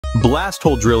Blast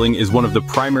hole drilling is one of the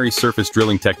primary surface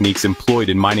drilling techniques employed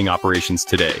in mining operations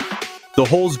today. The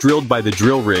holes drilled by the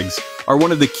drill rigs are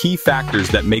one of the key factors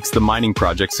that makes the mining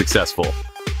project successful.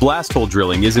 Blast hole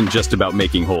drilling isn't just about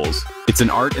making holes. It's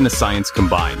an art and a science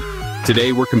combined.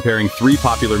 Today we're comparing three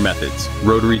popular methods: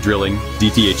 rotary drilling,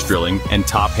 DTH drilling, and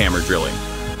top hammer drilling.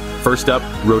 First up,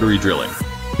 rotary drilling.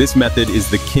 This method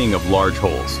is the king of large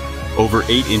holes, over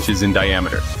 8 inches in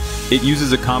diameter. It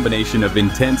uses a combination of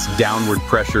intense downward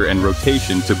pressure and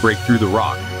rotation to break through the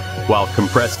rock, while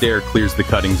compressed air clears the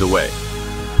cuttings away.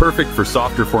 Perfect for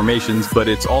softer formations, but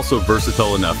it's also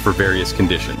versatile enough for various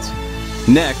conditions.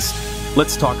 Next,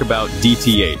 let's talk about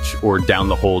DTH, or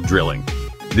down-the-hole drilling.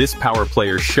 This power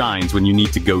player shines when you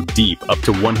need to go deep, up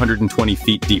to 120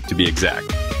 feet deep to be exact.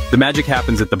 The magic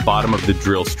happens at the bottom of the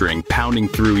drill string, pounding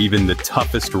through even the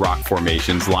toughest rock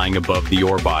formations lying above the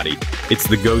ore body. It's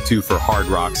the go-to for hard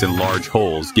rocks and large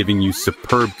holes, giving you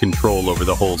superb control over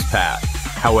the hole's path.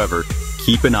 However,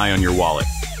 keep an eye on your wallet.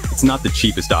 It's not the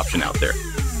cheapest option out there.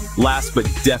 Last but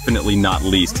definitely not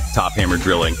least, top hammer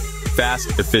drilling.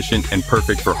 Fast, efficient, and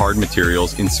perfect for hard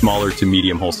materials in smaller to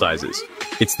medium hole sizes.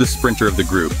 It's the sprinter of the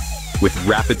group, with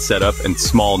rapid setup and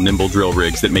small, nimble drill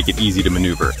rigs that make it easy to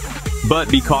maneuver.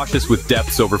 But be cautious with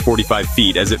depths over 45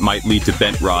 feet, as it might lead to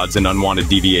bent rods and unwanted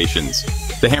deviations.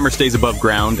 The hammer stays above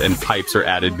ground and pipes are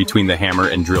added between the hammer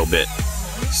and drill bit.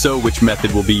 So which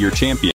method will be your champion?